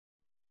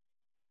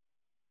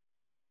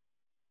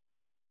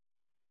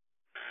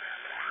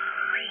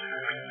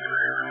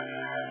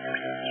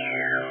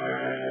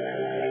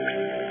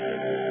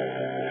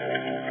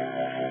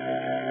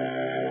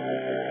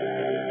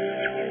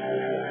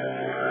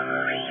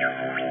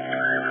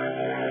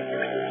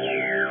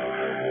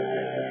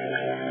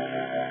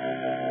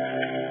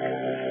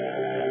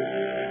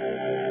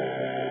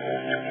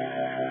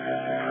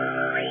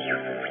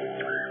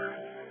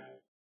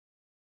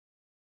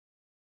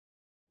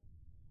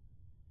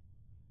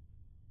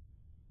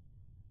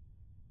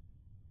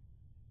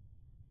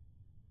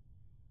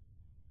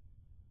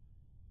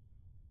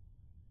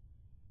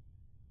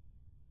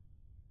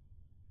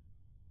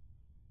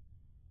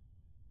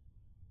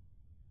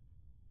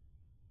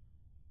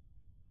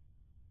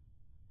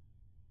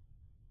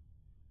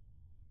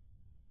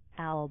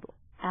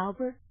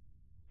Albert?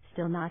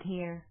 Still not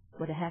here?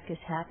 What the heck is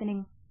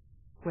happening?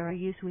 Where are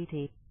you,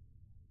 sweetie?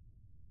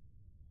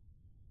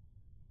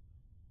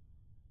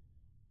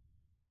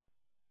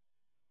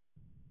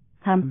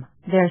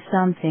 There's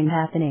something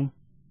happening.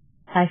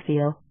 I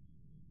feel.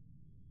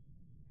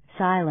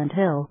 Silent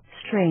Hill,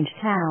 strange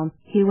town.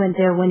 He went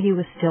there when he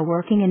was still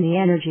working in the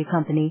energy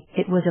company.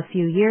 It was a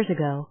few years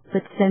ago,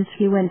 but since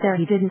he went there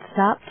he didn't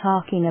stop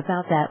talking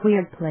about that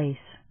weird place.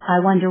 I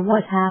wonder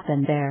what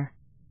happened there.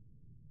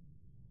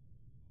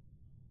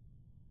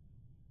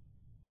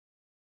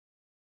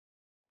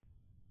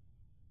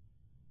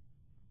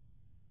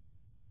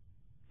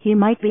 He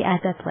might be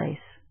at that place.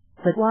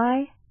 But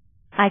why?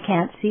 I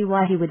can't see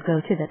why he would go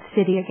to that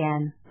city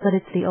again, but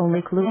it's the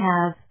only clue I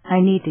have.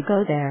 I need to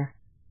go there.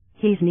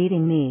 He's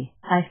needing me,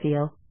 I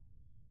feel.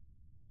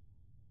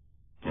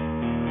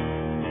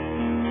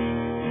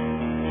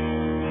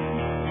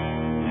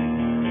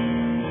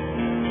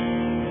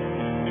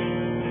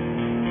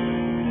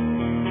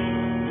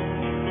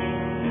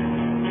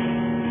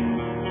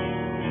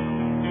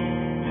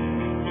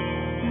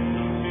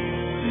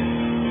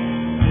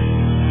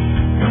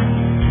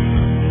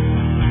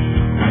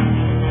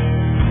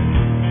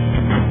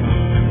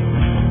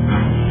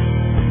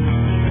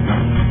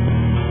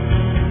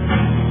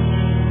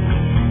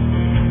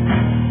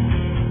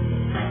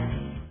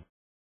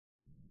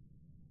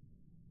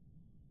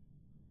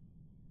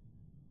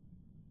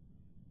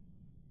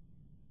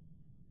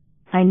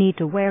 I need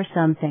to wear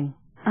something.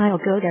 I'll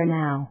go there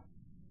now.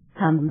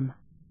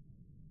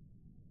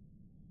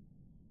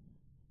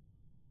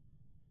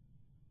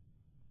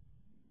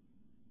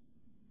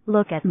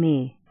 Look at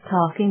me,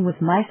 talking with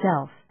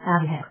myself.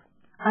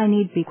 I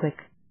need to be quick.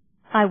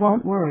 I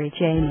won't worry,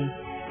 Jamie.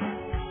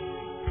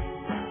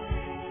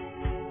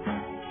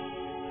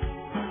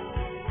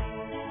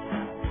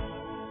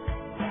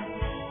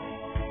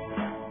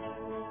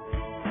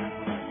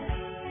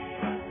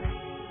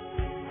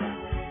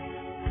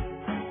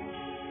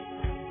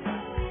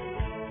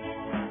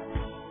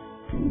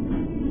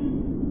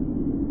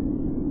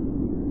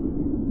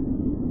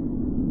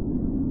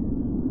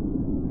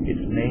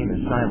 Its name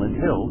is Silent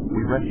Hill.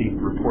 We received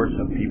reports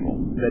of people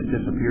that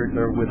disappeared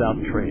there without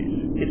trace.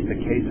 It's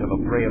the case of a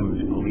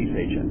Braham's police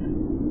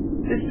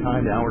agent. This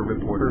time our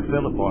reporter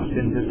Philip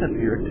Austin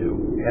disappeared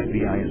too.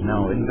 FBI is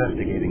now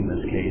investigating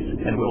this case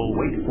and will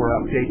wait for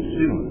updates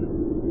soon.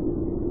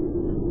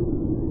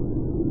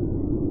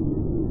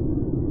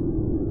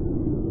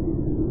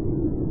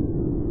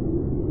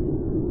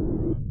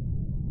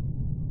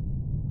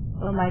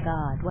 Oh my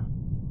God, what?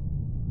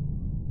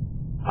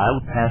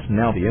 I'll pass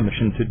now the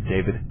emission to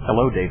David.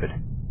 Hello, David.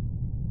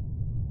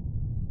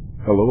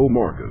 Hello,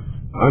 Marcus.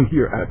 I'm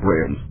here at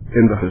Braham's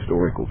in the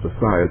Historical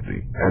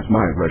Society. As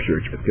my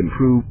research can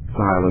prove,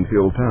 Silent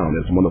Hill Town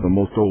is one of the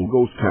most old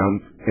ghost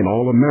towns in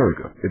all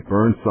America. It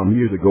burned some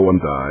years ago and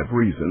I have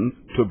reasons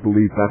to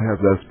believe that has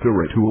a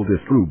spiritual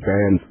disprove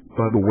bands.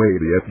 By the way,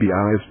 the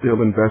FBI is still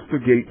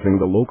investigating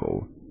the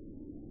local.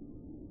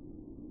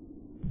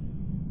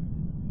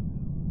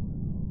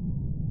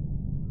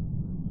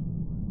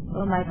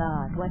 Oh my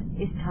God, what?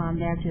 Is Tom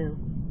there too?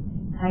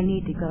 I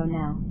need to go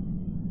now.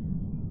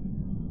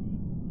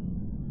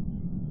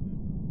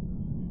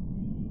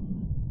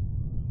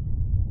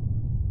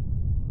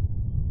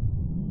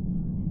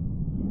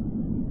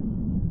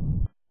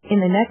 In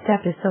the next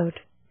episode,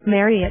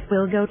 Marriott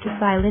will go to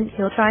Silent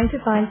Hill trying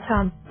to find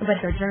Tom, but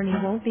her journey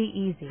won't be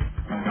easy.